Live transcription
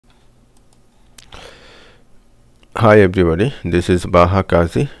Hi everybody, this is Baha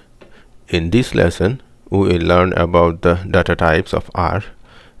Kazi. In this lesson we will learn about the data types of R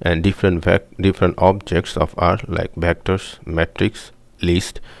and different objects of R like vectors, matrix,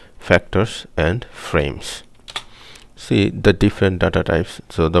 list, factors and frames. See the different data types.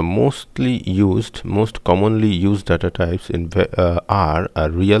 So the most commonly used data types in R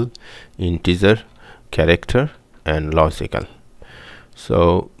are real, integer, character and logical.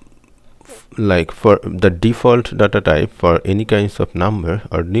 So like for the default data type for any kinds of number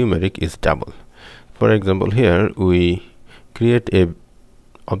or numeric is double. For example, here we create a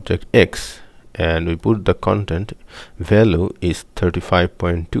object X and we put the content value is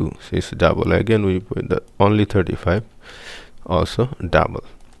 35.2, so it's double. Again we put the only 35, also double.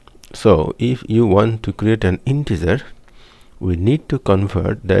 So if you want to create an integer, we need to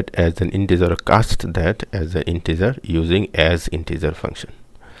convert that as an integer, cast that as an integer using asInteger function.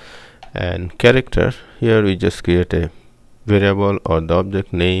 And character, here we just create a variable or the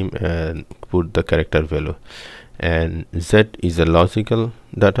object name and put the character value. And Z is a logical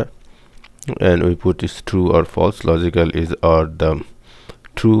data and we put is true or false. Logical is or the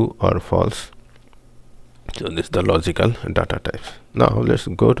true or false. So this is the logical data types. Now let's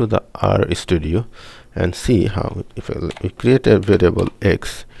go to the R Studio and see how if we create a variable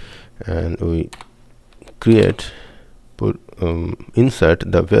X and we create insert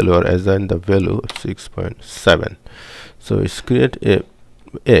the value or assign the value of 6.7. so it's create a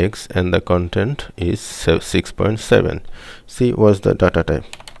X and the content is 6.7. see what's the data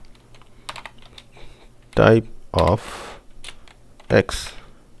type of X,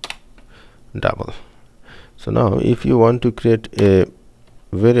 double. So now if you want to create a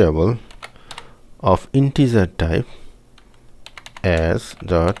variable of integer type as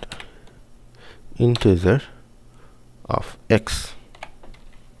dot integer of X,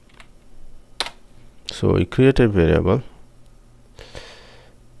 so we create a variable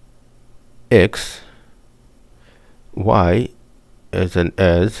X, Y as an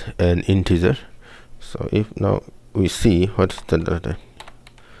integer. So if now we see what's the data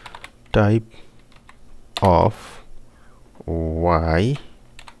type of Y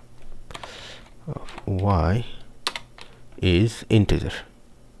is integer.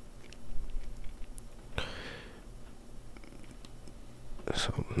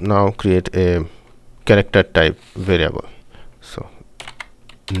 So now create a character type variable. So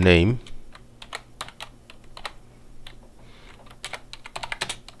name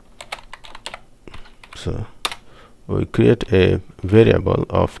so we create a variable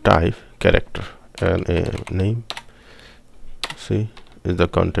of type character and a name. See the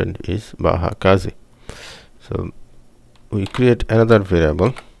content is Baha Kazi. So we create another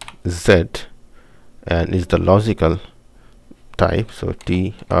variable Z and is the logical type, so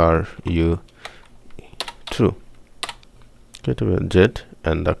TRU true. Get a Z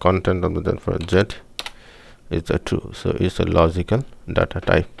and the content of the for Z is the true, so it's a logical data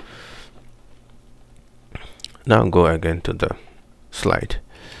type. Now go again to the slide.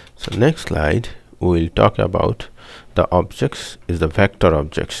 So next slide we will talk about the objects is the vector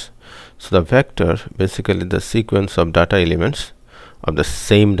objects. So the vector basically the sequence of data elements of the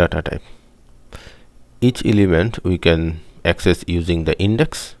same data type. Each element we can access using the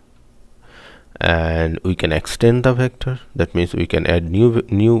index, and we can extend the vector. That means we can add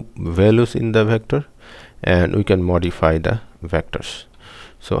new values in the vector and we can modify the vectors.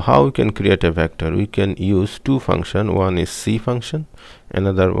 So how we can create a vector? We can use two functions. One is C function,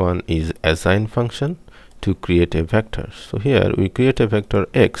 another one is assign function to create a vector. So here we create a vector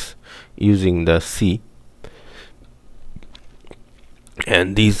X using the C,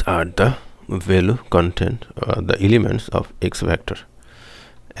 and these are the value content or the elements of X vector.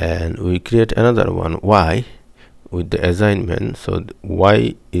 And we create another one Y with the assignment. So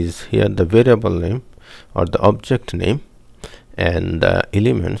Y is here the variable name or the object name, and the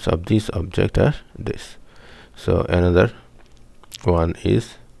elements of this object are this. So another one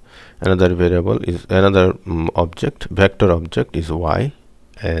is another variable is another object, vector object is Y,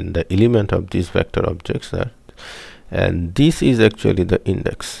 and the element of these vector objects are, and this is actually the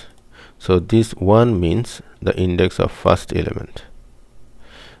index. So this one means the index of first element,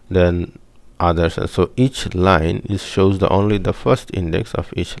 then others, so each line is shows the only the first index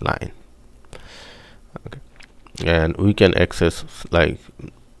of each line. Okay. And we can access like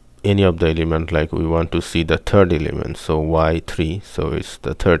any of the element, like we want to see the third element, so Y3, so it's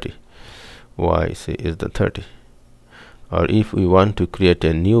the 30, Y is the 30. Or if we want to create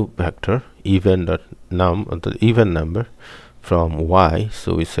a new vector even num the even number from Y,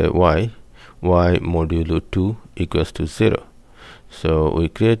 so we say Y modulo 2 equals to 0. So we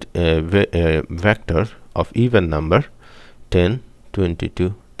create a vector of even number 10,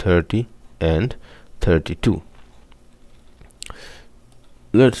 22, 30 and 32.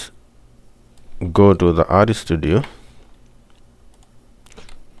 Let's go to the RStudio.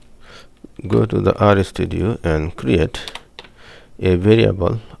 Go to the RStudio and create a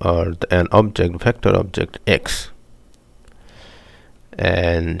variable or an object, vector object x,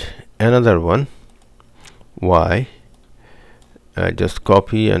 and another one y. Just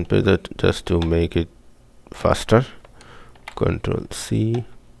copy and paste it just to make it faster. Control C,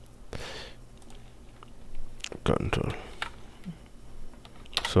 control.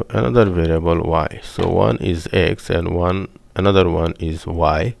 So another variable y. So one is x and another one is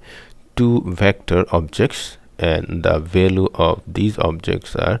y. Two vector objects, and the value of these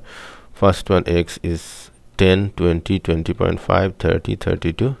objects are, first one x is 10, 20, 20.5, 30,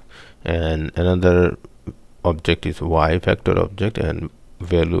 32, and another object is y, vector object, and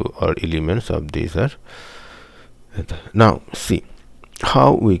value or elements of these are. Now see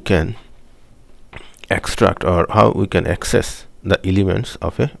how we can extract or how we can access the elements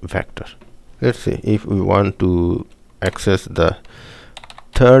of a vector. Let's see, if we want to access the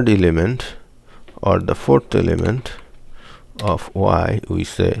third element or the fourth element of y, we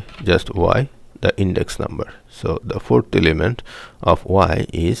say just y, the index number. So the fourth element of y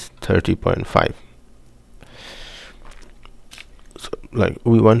is 30.5. So like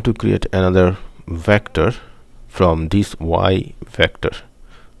we want to create another vector from this y vector,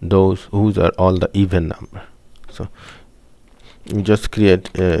 those whose are all the even number. So we just create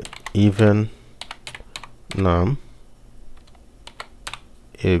a even num,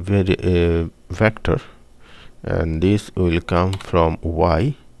 a vector, and this will come from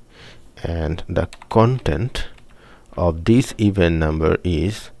y, and the content of this even number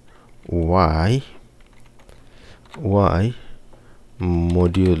is y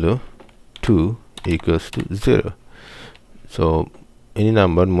modulo 2 equals to 0. So any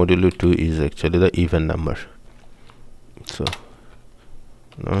number modulo 2 is actually the even number. So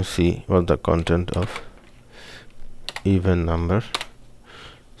now see what the content of even number.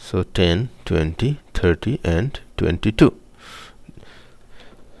 So 10, 20, 30 and 22.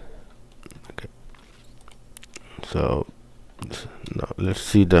 Okay, so now let's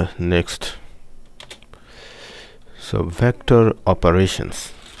see the next. So vector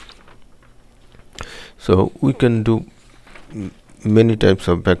operations. So we can do many types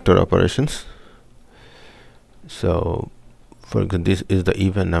of vector operations. So for example, this is the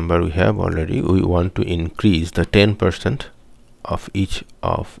even number we have already. We want to increase the 10% of each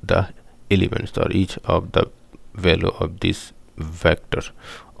of the elements or each of the value of these vector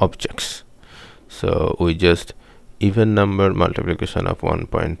objects. So we just even number multiplication of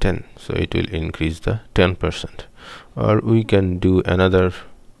 1.10, so it will increase the 10%. Or we can do another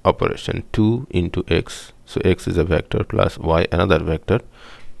operation, 2 into x. So x is a vector plus y another vector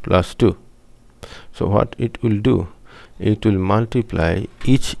plus 2. So what it will do, it will multiply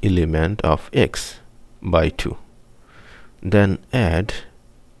each element of x by 2, then add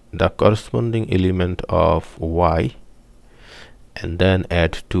the corresponding element of y, and then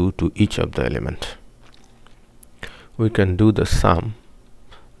add 2 to each of the element. We can do the sum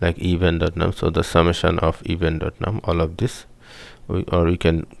like even.num, so the summation of even.num, all of this, or we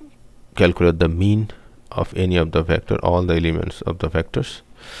can calculate the mean of any of the vector, all the elements of the vectors.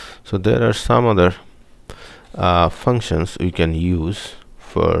 So there are some other functions we can use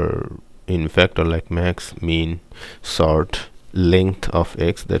for in vector, like max, mean, sort, length of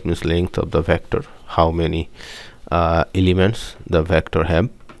x, that means length of the vector, how many elements the vector have,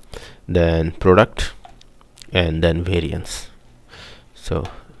 then product, and then variance. So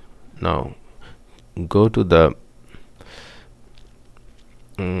now go to the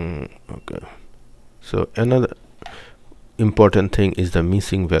okay, so another important thing is the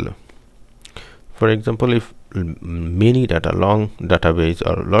missing value. For example, if many data, long database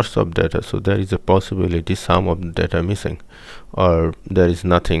or lots of data, so there is a possibility some of the data missing or there is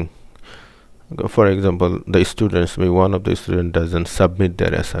nothing. For example, the students, maybe one of the students doesn't submit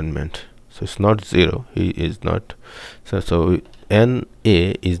their assignment, so it's not 0, he is not, so NA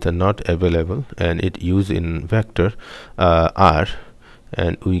is the not available, and it used in vector R,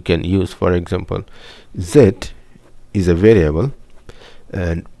 and we can use, for example, Z is a variable,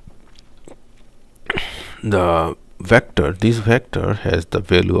 and the vector, this vector has the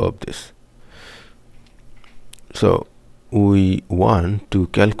value of this. So we want to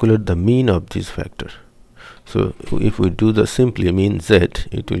calculate the mean of this vector. So if we do the simply mean Z,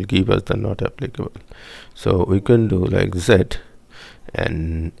 it will give us the not applicable. So we can do like Z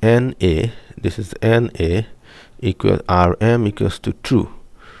and NA, this is NA equal RM equals to true.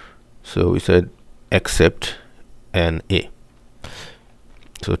 So we said except NA.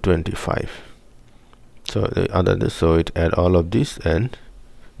 So 25. So the other this, so it add all of this and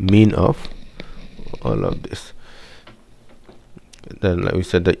mean of all of this. Then like we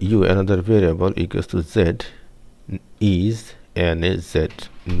said that u, another variable, equals to z is NA z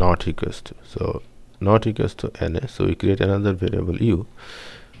not equals to, so not equals to NA, so we create another variable u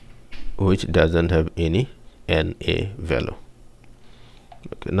which doesn't have any NA value.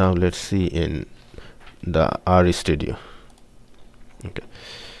 Okay, now let's see in the RStudio. Okay,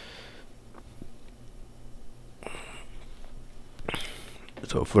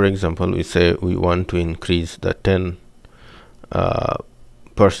 so for example, we say we want to increase the 10%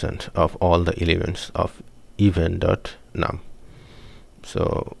 of all the elements of event.num.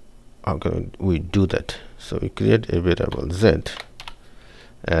 So how can we do that? So we create a variable z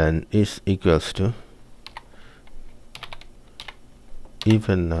and is equals to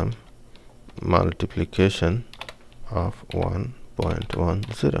event_num multiplication of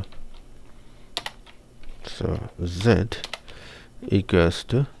 1.10. so z equals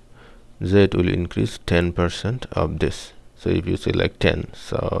to, z will increase 10% of this. So if you say like 10,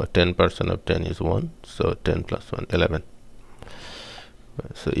 so 10% of 10 is 1, so 10 plus 1 11.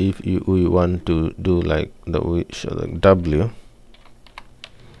 So if we want to do like we show the w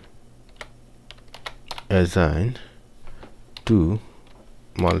assign to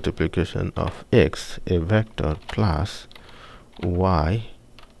multiplication of x, a vector, plus y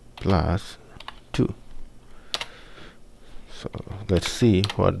plus 2. So let's see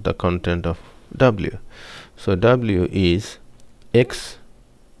what the content of w. So w is x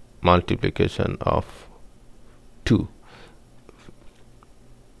multiplication of 2.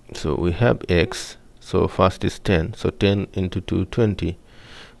 So we have x, so first is 10, so 10 into 2 20.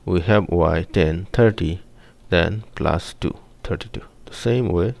 We have y 10 30, then plus 2 32. The same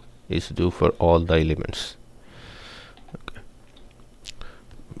way is do for all the elements. Okay.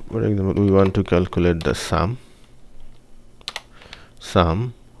 For example, we want to calculate the sum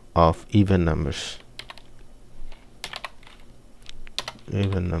of even numbers.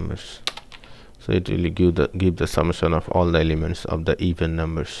 So it will give the summation of all the elements of the even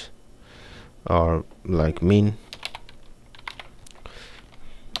numbers, or like mean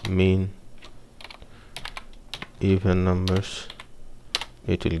even numbers,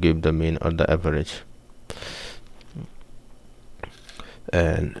 it will give the mean or the average.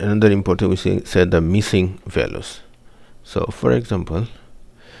 And another important, we said the missing values. So for example,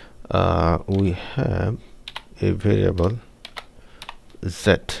 we have a variable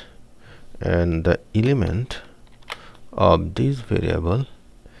z, and the element of this variable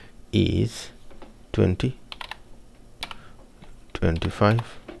is 20, 25,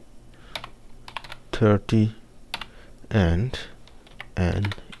 30 and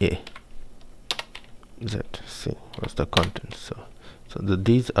a z. See what's the content. So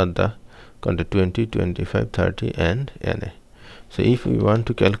these are the content: 20, 25, 30 and na. So if we want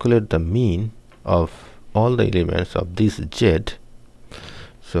to calculate the mean of all the elements of this z,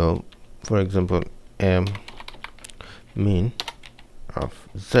 so for example, m mean of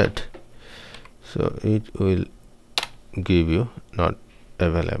z, so it will give you not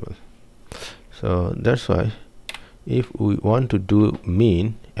available. So that's why if we want to do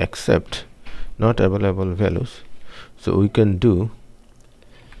mean except not available values, so we can do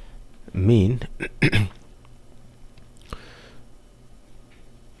mean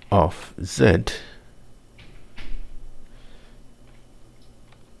of z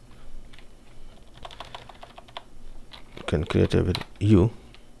can create a u,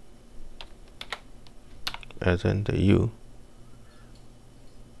 as in the u,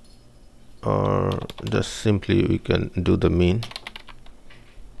 or just simply we can do the mean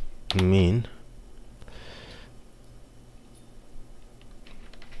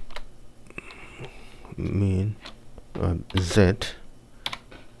of z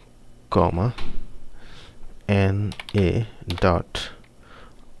comma na dot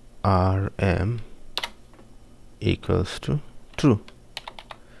rm equals to true.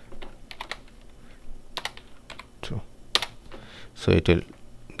 So it will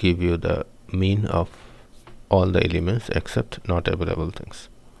give you the mean of all the elements except not available things.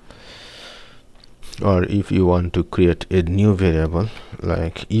 Or if you want to create a new variable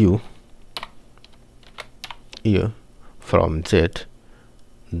like u from z,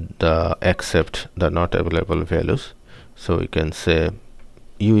 the except the not available values, so we can say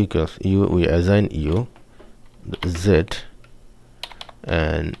u equals we assign u z,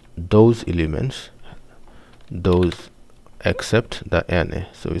 and those elements, those except the na.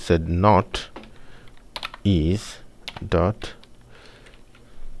 So we said not is dot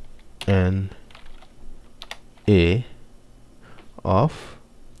na A of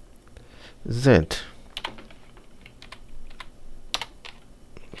Z.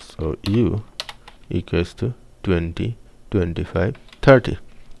 So U equals to 20, 25, 30.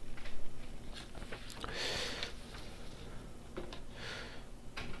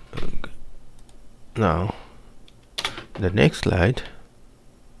 Okay. Now the next slide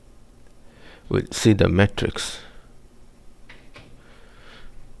we'll see the matrix.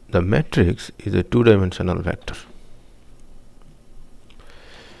 The matrix is a two-dimensional vector.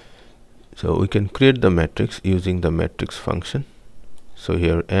 So we can create the matrix using the matrix function. So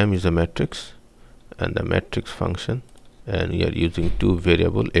here M is a matrix and the matrix function, and we are using two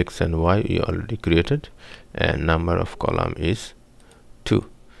variables x and y we already created, and number of column is 2.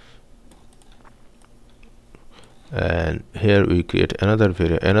 And here we create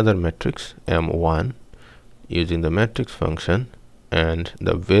another matrix M1 using the matrix function, and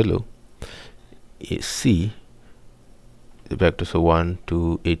the value is C, the vector, so 1,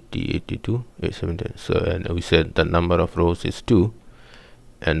 2, 80, 82, 17. So and we said the number of rows is 2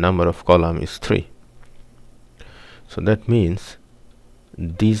 and number of column is 3. So that means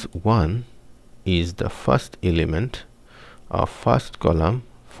this 1 is the first element of first column,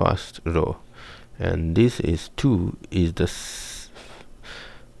 first row, and this is 2 is the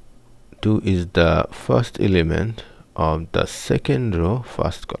first element of the second row,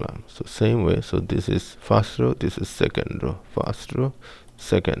 first column. So same way, so this is first row, this is second row, first row,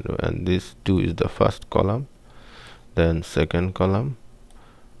 second row, and this 2 is the first column, then second column,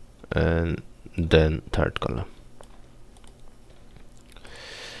 and then third column.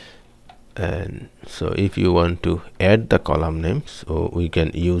 And so if you want to add the column names, so we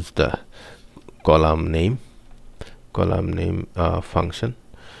can use the column name function.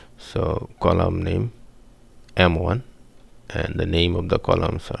 So column name M1, and the name of the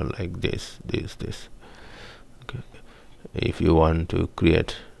columns are like this. Okay. If you want to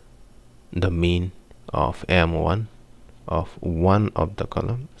create the mean of M1 of one of the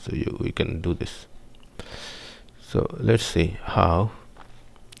column, so we can do this. So let's see how.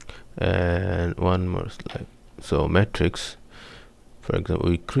 And one more slide. So matrix, for example,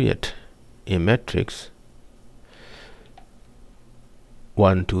 we create a matrix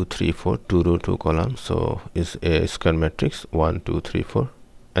 1, 2, 3, 4, 2 row, 2 columns. So is a square matrix 1, 2, 3, 4.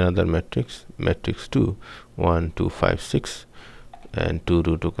 Another matrix 2, 1, 2, 5, 6, and 2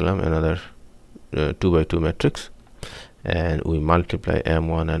 row, 2 column. Another 2 by 2 matrix, and we multiply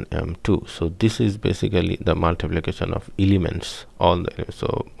M1 and M2. So this is basically the multiplication of elements,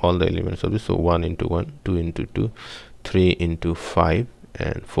 so all the elements of this. So 1 into 1, 2 into 2, 3 into 5,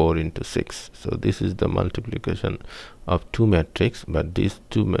 and 4 into 6. So this is the multiplication of two matrix, but this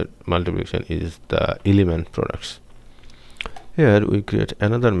multiplication is the element products. Here we create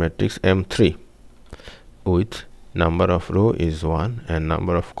another matrix M3 with number of row is 1 and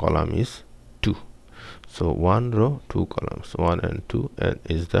number of column is 2. So 1 row, 2 columns, 1 and 2, and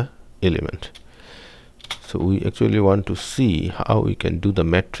is the element. So we actually want to see how we can do the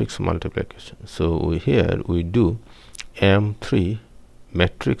matrix multiplication. So here we do M3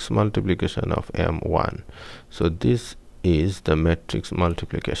 matrix multiplication of M1. So this is the matrix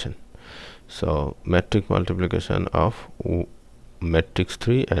multiplication. So matrix multiplication of matrix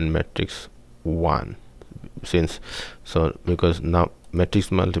 3 and matrix 1, because now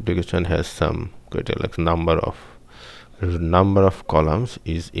matrix multiplication has some criteria, like number of columns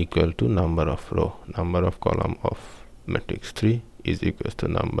is equal to number of row. Number of column of matrix 3 is equal to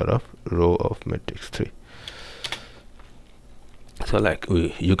number of row of matrix 3. So like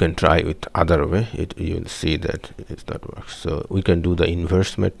you can try with other way, you will see that it's not works. So we can do the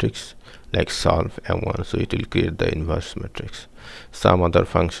inverse matrix, like solve M1, so it will create the inverse matrix. Some other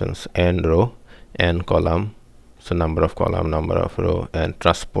functions, n row, n column, so number of column, number of row, and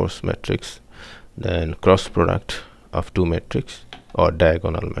transpose matrix, then cross product of two matrix, or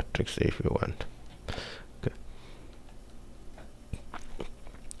diagonal matrix if you want. Okay.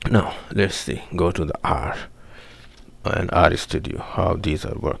 Now let's see, go to the R and RStudio, how these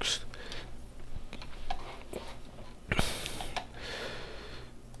are works.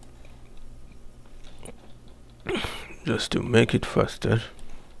 Just to make it faster,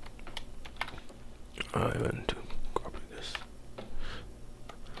 I want to copy this,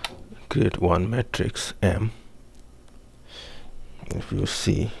 create one matrix M. If you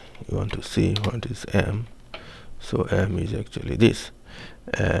see, you want to see what is M, so M is actually this,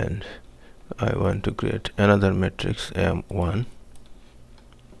 and I want to create another matrix M1,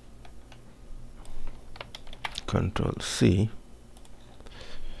 Control C,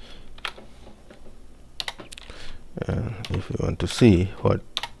 if you want to see what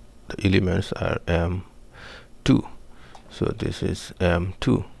the elements are M2, 2. So this is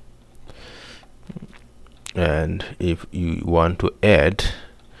M2. And if you want to add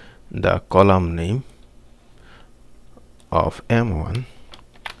the column name of M1,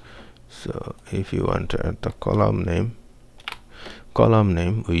 so if you want to add the column name,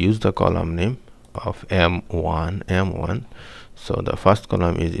 we use the column name of M1. So the first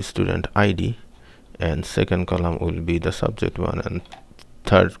column is student ID, and second column will be the subject 1, and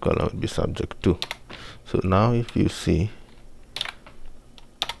third column will be subject 2. So now if you see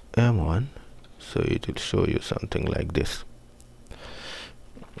M1, so it will show you something like this.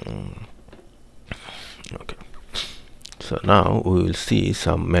 Okay, so now we will see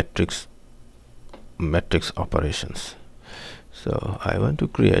some matrix operations. So I want to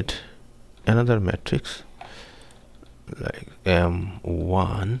create another matrix like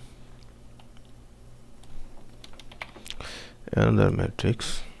M1, another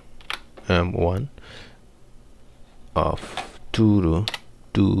matrix M1 of 2 row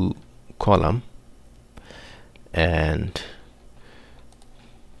 2 column, and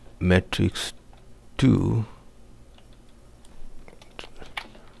matrix 2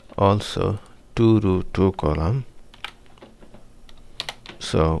 also 2 row 2 column.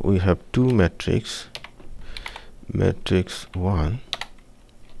 So we have two matrix 1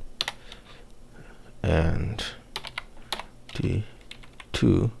 and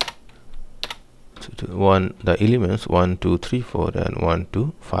T2, the elements 1 2 3 4 and 1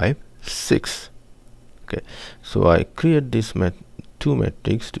 2 5 6. Okay, so I create this two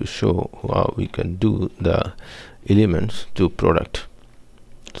matrix to show how we can do the elements to product.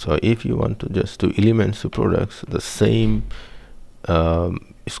 So if you want to just do elements to products, the same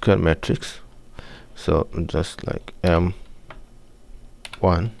square matrix, so just like M1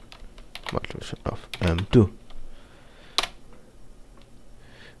 multiplication of M2,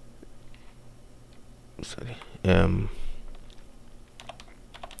 sorry,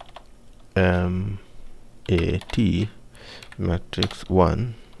 MAT matrix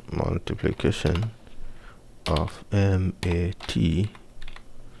 1 multiplication of MAT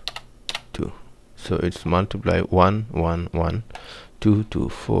 2. So it's multiply 1 1 1 2 2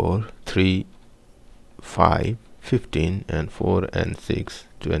 4 3 5 15 and 4 and 6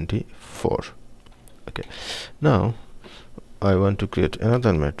 24. Okay, now I want to create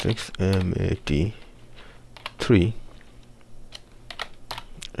another matrix MAT 3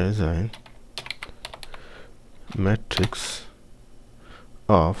 assign matrix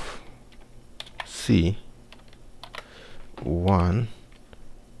of C 1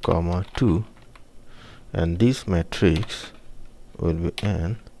 comma 2, and this matrix will be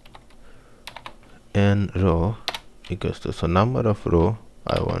n row equals to, so number of row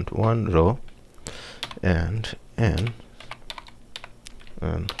I want 1 row, and n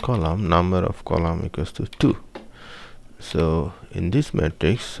and column number of column equals to 2. So in this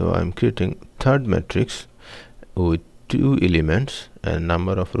matrix, so I'm creating third matrix with 2 elements, and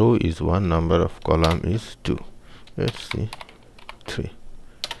number of row is 1, number of column is 2. Let's see 3.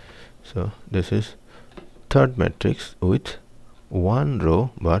 So this is third matrix with 1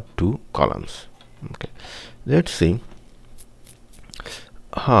 row but 2 columns. Okay, let's see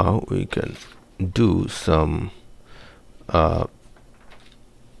how we can do some a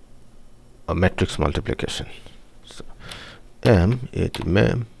matrix multiplication. So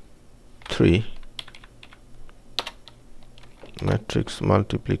mem3 matrix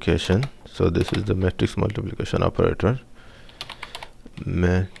multiplication. So this is the matrix multiplication operator,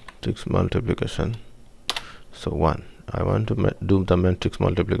 matrix multiplication. So 1, I want to do the matrix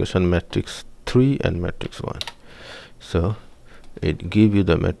multiplication matrix 3 and matrix 1. So it give you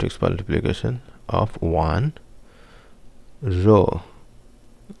the matrix multiplication of 1 row.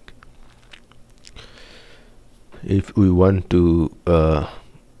 If we want to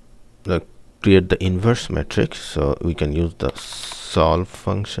create the inverse matrix, so we can use the solve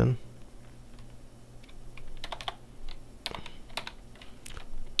function.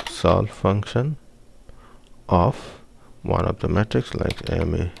 Solve function of one of the matrix like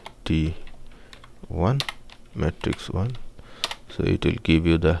MAT1 matrix 1. So it will give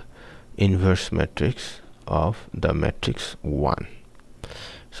you the inverse matrix of the matrix 1.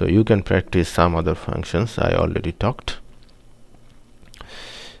 So you can practice some other functions I already talked.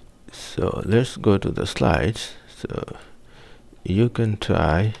 So let's go to the slides. So you can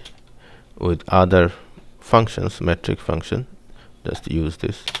try with other functions, metric function, just use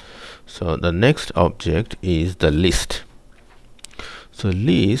this. So the next object is the list. So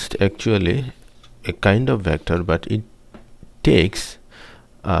list actually a kind of vector, but it takes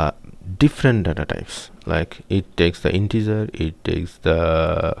different data types, like it takes the integer, it takes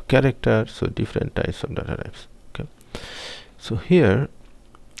the character, so different types of data types. So here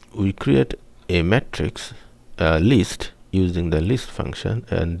we create a matrix list using the list function,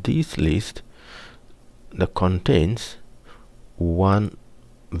 and this list that contains one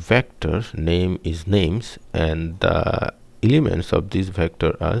vector, name is names, and the elements of this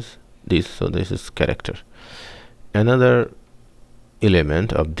vector as this, so this is character. Another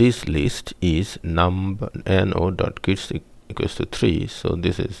element of this list is number no.kids equals to 3, so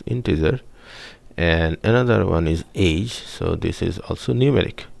this is integer, and another one is age, so this is also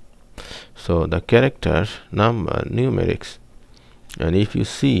numeric. So the character, number, numerics, and if you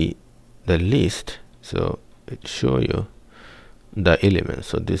see the list, so it show you the elements.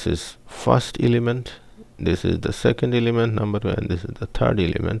 So this is first element, this is the second element, number 1, and this is the third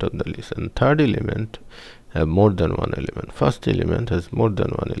element of the list, and third element have more than one element, first element has more than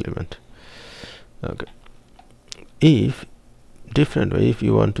one element. Okay, if different way, if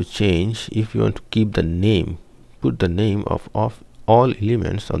you want to change, if you want to keep the name, put the name of all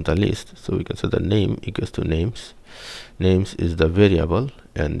elements on the list, so we can say the name equals to names. Names is the variable,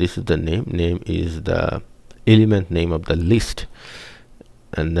 and this is the name. Name is the element name of the list,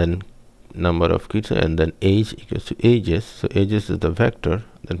 and then number of kids, and then age equals to ages. So ages is the vector,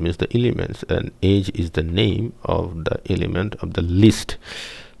 that means the elements, and age is the name of the element of the list.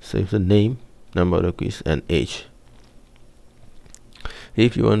 So it's the name, number of kids, and age.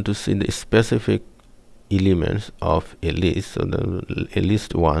 If you want to see the specific elements of a list, so the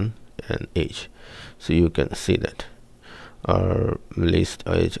list 1 and age, so you can see that, or list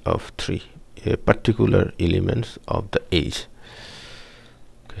age of 3, a particular elements of the age.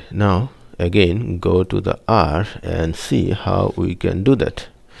 Okay, now again go to the R and see how we can do that.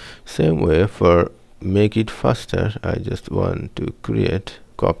 Same way, for make it faster, I just want to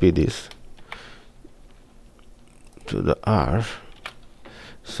copy this to the R.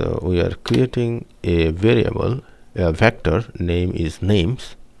 So we are creating a variable, a vector, name is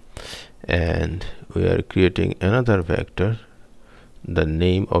names, and we are creating another vector, the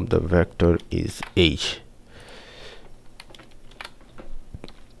name of the vector is age.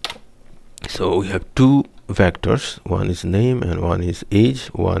 So we have two vectors, one is name and one is age,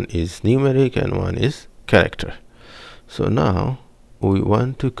 one is numeric and one is character. So now we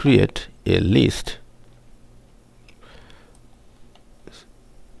want to create a list.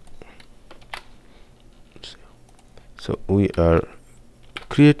 So we are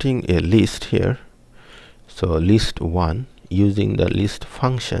creating a list here, so list 1 using the list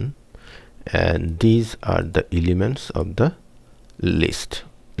function, and these are the elements of the list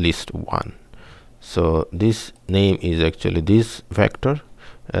 1. So this name is actually this vector,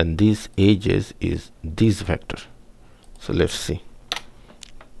 and this ages is this vector. So let's see,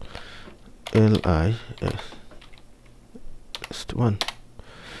 list 1.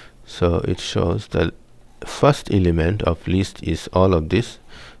 So it shows that first element of list is all of this,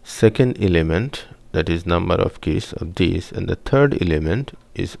 second element, that is number of keys of this, and the third element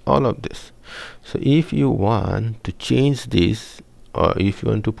is all of this. So if you want to change this, or if you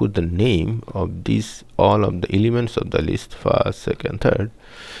want to put the name of this, all of the elements of the list, first, second, third,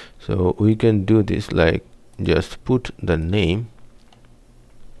 so we can do this like just put the name,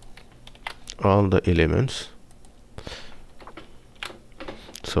 all the elements.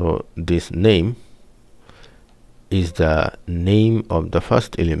 So this name is the name of the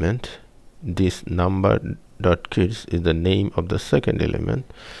first element, this number dot kids is the name of the second element,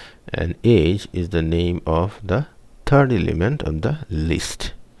 and age is the name of the third element of the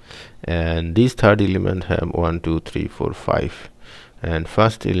list, and these third element have 1 2 3 4 5, and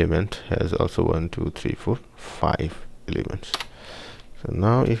first element has also 1 2 3 4 5 elements. So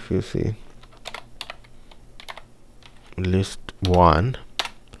now if you see list 1,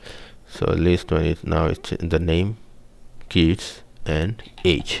 so list 1 is now it's the name, kids, and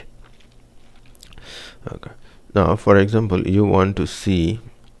age. Okay, now for example you want to see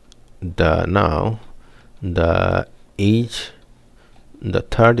the age, the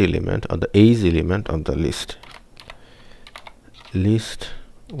third element or the age element of the list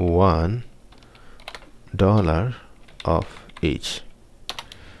 1 dollar of age.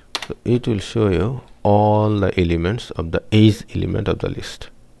 So it will show you all the elements of the age element of the list.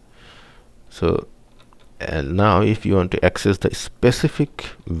 So and now if you want to access the specific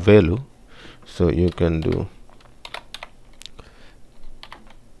value, so you can do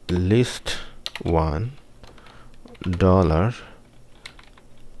list 1 dollar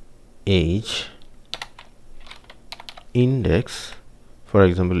age index. For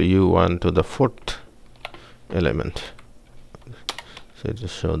example, you want to the fourth element, so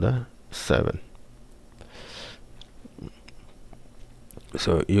just show the 7.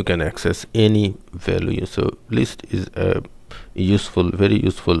 so you can access any value. So list is a useful, very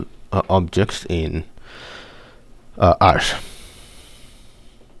useful objects in R.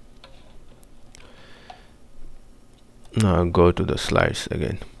 Now go to the slides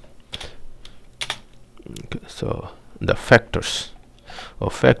again. Okay, so the factors.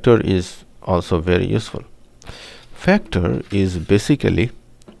 Factor is also very useful. Factor is basically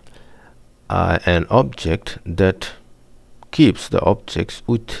an object that keeps the objects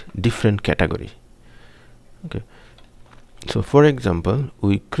with different category. Okay, so for example,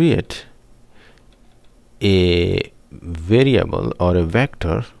 we create a variable or a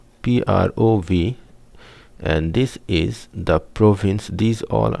vector PROV, and this is the province. These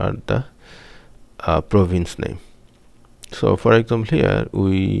all are the province name. So for example, here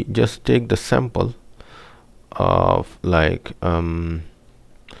we just take the sample of like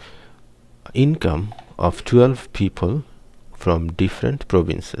income of 12 people from different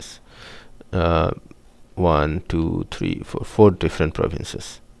provinces. 1 2 3 4 different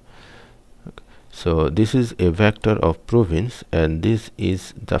provinces. Okay. So this is a vector of province, and this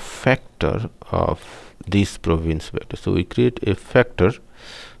is the factor of this province vector. So we create a factor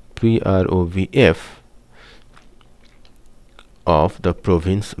PROVF of the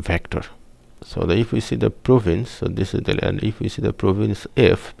province vector. So that if we see the province, so this is the, and if we see the province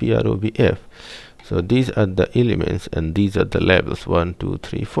F, PROVF, so these are the elements and these are the levels 1 2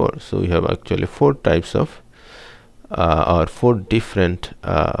 3 4. So we have actually 4 types of or 4 different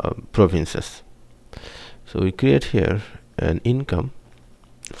provinces. So we create here an income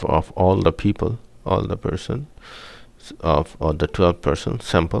of all the people, all the person of all the 12 person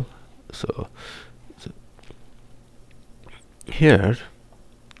sample. So here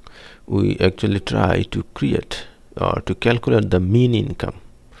we actually try to create or to calculate the mean income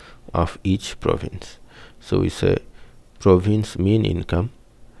of each province. So we say province mean income,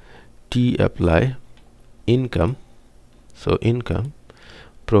 T apply income, so income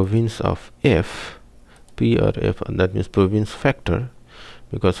province of F, P or F, and that means province factor,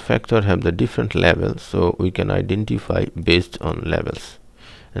 because factor have the different levels, so we can identify based on levels,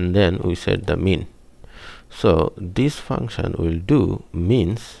 and then we set the mean. So this function will do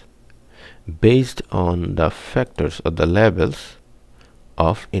means based on the factors or the levels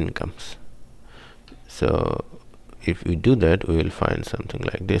of incomes. So if we do that, we will find something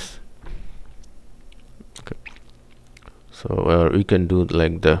like this. Okay. So we can do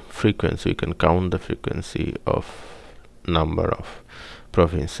like the frequency, we can count the frequency of number of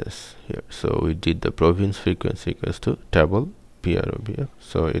provinces here. So we did the province frequency equals to table PROVF,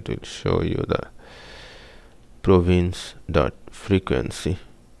 so it will show you the province dot frequency.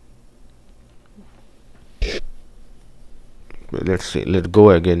 Let's see, let's go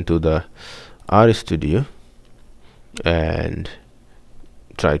again to the RStudio and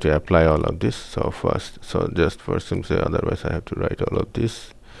try to apply all of this. So just first thing, say otherwise I have to write all of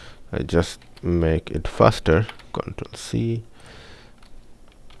this. I just make it faster, Control C.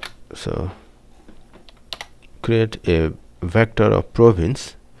 So create a vector of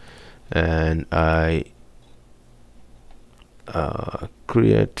province, and I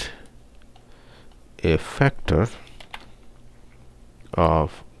create a factor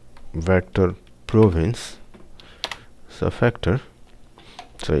of vector province. So factor,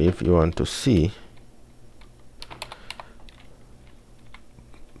 so if you want to see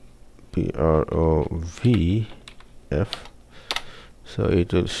PROVF, so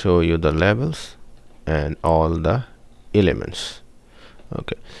it will show you the levels and all the elements.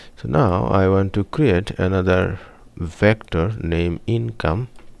 Okay, so now I want to create another vector named income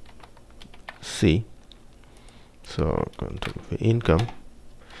C. So Control V, income.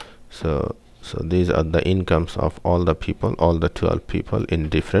 So these are the incomes of all the people, all the 12 people in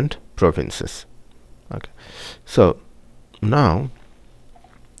different provinces. Okay, so now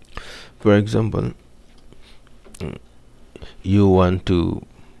for example, you want to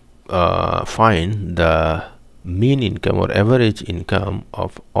find the mean income or average income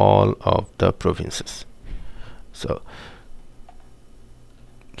of all of the provinces. So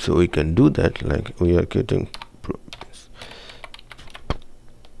we can do that, like we are getting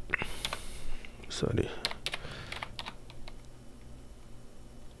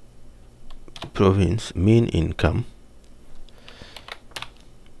province mean income.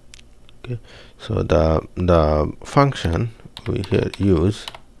 Okay, so the function we here use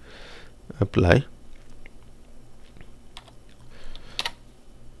apply.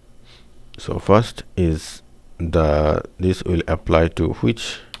 So first is this will apply to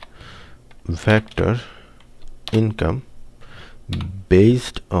which vector income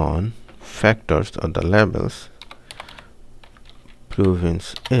based on factors or the levels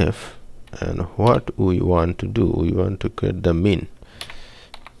province F, and what we want to do, we want to create the mean.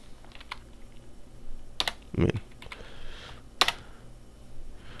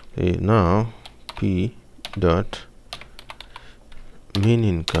 Now P dot mean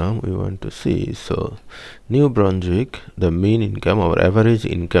income we want to see. So New Brunswick, the mean income, our average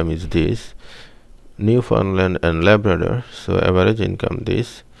income is this. Newfoundland and Labrador, so average income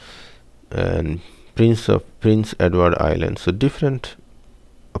this. And Prince Edward Island, so different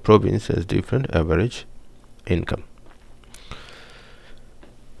province has different average income.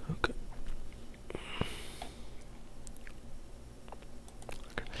 Okay.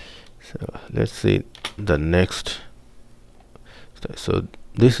 So let's see the next. So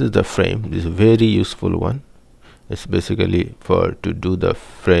this is the frame. This is a very useful one. It's basically to do the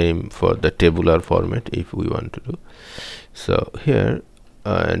frame for the tabular format if we want to do. So here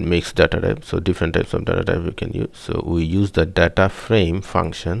and mix data type. So different types of data type we can use. So we use the data frame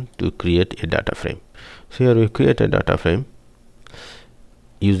function to create a data frame. So here we create a data frame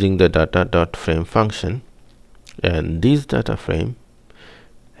using the data.frame function, and this data frame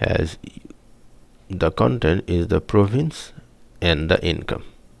has the content is the province and the income,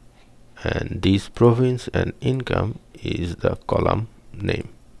 and this province and income is the column name.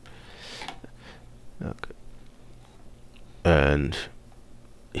 Okay. And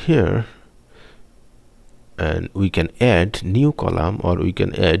here, and we can add new column or we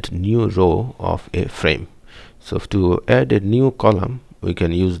can add new row of a frame. So to add a new column, we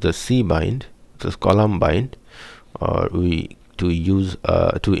can use the cbind, this column bind, or to use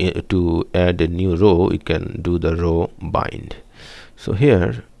to add a new row, we can do the row bind. So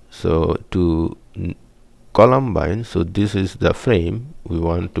here, so to column bind, so this is the frame, we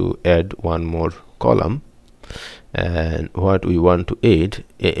want to add one more column, and what we want to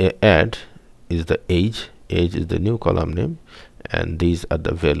add is the age is the new column name, and these are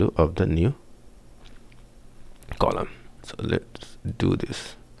the value of the new column. So let's do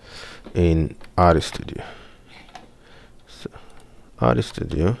this in RStudio. So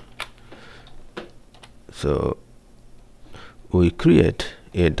RStudio, so we create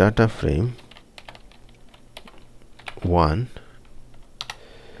a data frame 1.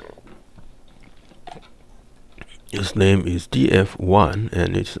 Its name is df1,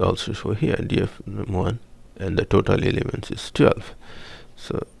 and it's also show here df1, and the total elements is 12.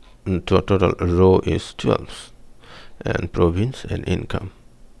 So total row is 12, and province and income.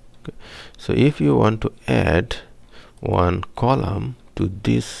 Okay. So if you want to add one column to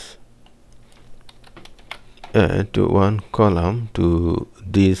this, one column to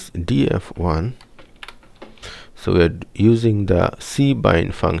this df1, so we're using the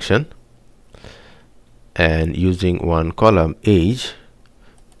cbind function and using one column age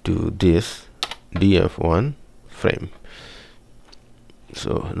to this df1 frame.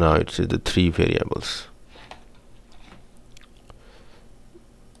 So now it's the 3 variables.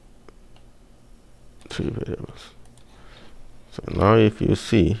 So now if you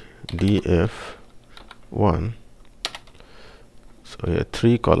see df1, so here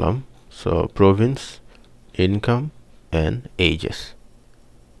 3 column, so province, income, and ages.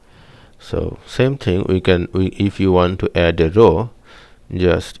 So same thing, if you want to add a row,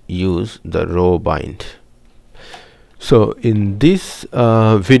 just use the row bind. So in this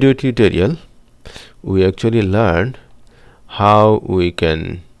video tutorial, we actually learned how we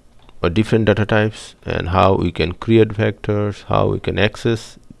can different data types, and how we can create vectors, how we can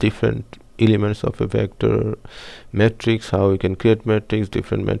access different elements of a vector matrix, how we can create matrix,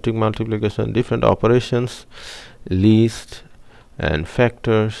 different metric multiplication, different operations, list and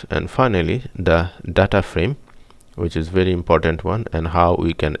factors, and finally the data frame, which is very important one, and how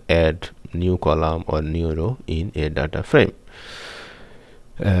we can add new column or new row in a data frame.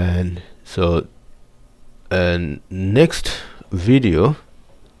 And so next video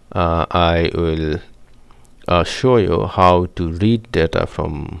I will show you how to read data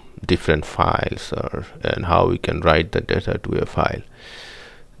from different files, and how we can write the data to a file.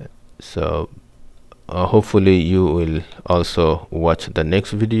 So hopefully you will also watch the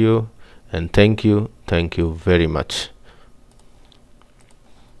next video, and thank you very much.